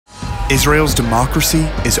Israel's democracy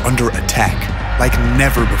is under attack like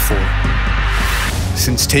never before.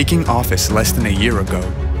 Since taking office less than a year ago,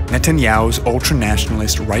 Netanyahu's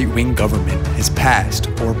ultra-nationalist right-wing government has passed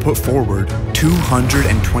or put forward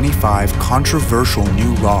 225 controversial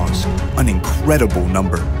new laws, an incredible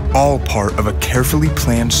number, all part of a carefully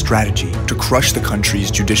planned strategy to crush the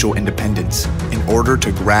country's judicial independence in order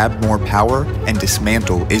to grab more power and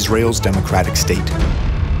dismantle Israel's democratic state.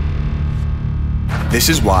 This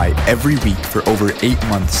is why every week for over 8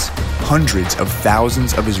 months, hundreds of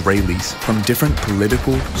thousands of Israelis from different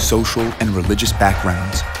political, social, and religious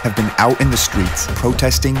backgrounds have been out in the streets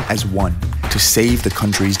protesting as one to save the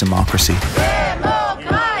country's democracy.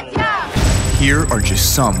 Here are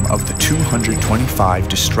just some of the 225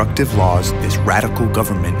 destructive laws this radical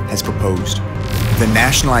government has proposed. The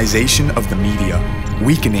nationalization of the media,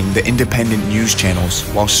 weakening the independent news channels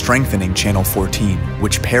while strengthening Channel 14,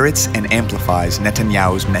 which parrots and amplifies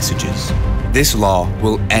Netanyahu's messages. This law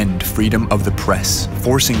will end freedom of the press,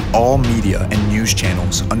 forcing all media and news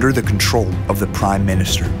channels under the control of the Prime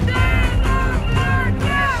Minister.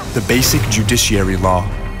 The Basic Judiciary Law,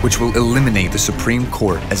 which will eliminate the Supreme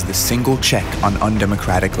Court as the single check on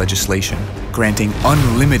undemocratic legislation, granting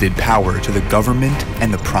unlimited power to the government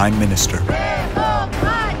and the Prime Minister.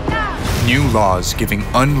 New laws giving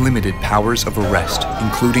unlimited powers of arrest,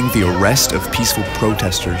 including the arrest of peaceful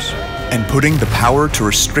protesters, and putting the power to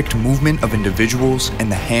restrict movement of individuals in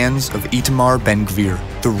the hands of Itamar Ben-Gvir,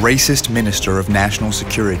 the racist Minister of National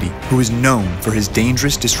Security, who is known for his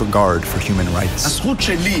dangerous disregard for human rights. הזכות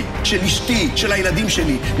שלי, של אשתי, של הילדים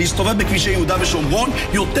שלי, להסתובב בכבישי יהודה ושומרון,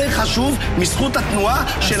 יותר חשוב מזכות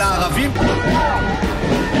התנועה של הערבים.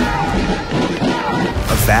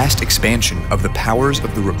 A vast expansion of the powers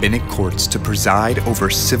of the rabbinic courts to preside over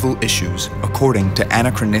civil issues according to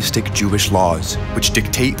anachronistic Jewish laws, which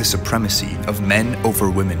dictate the supremacy of men over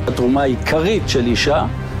women. התרומה העיקרית של אישה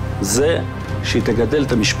זה שהיא תגדל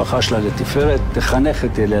את המשפחה שלה לתפארת, תחנך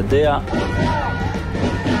את ילדיה.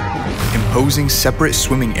 Imposing separate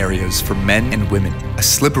swimming areas for men and women, a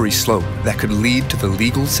slippery slope that could lead to the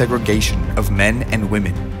legal segregation of men and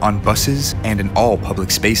women on buses and in all public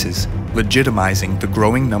spaces, legitimizing the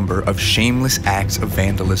growing number of shameless acts of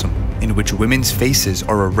vandalism in which women's faces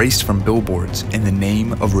are erased from billboards in the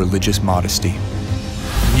name of religious modesty.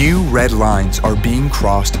 New red lines are being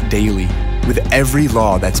crossed daily with every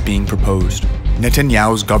law that's being proposed.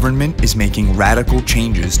 Netanyahu's government is making radical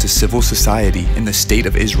changes to civil society in the state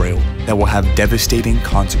of Israel that will have devastating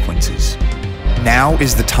consequences. Now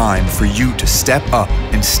is the time for you to step up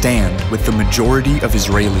and stand with the majority of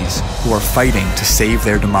Israelis who are fighting to save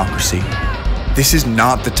their democracy. This is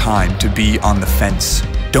not the time to be on the fence.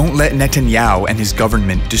 Don't let Netanyahu and his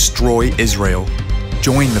government destroy Israel.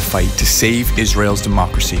 Join the fight to save Israel's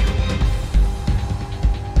democracy.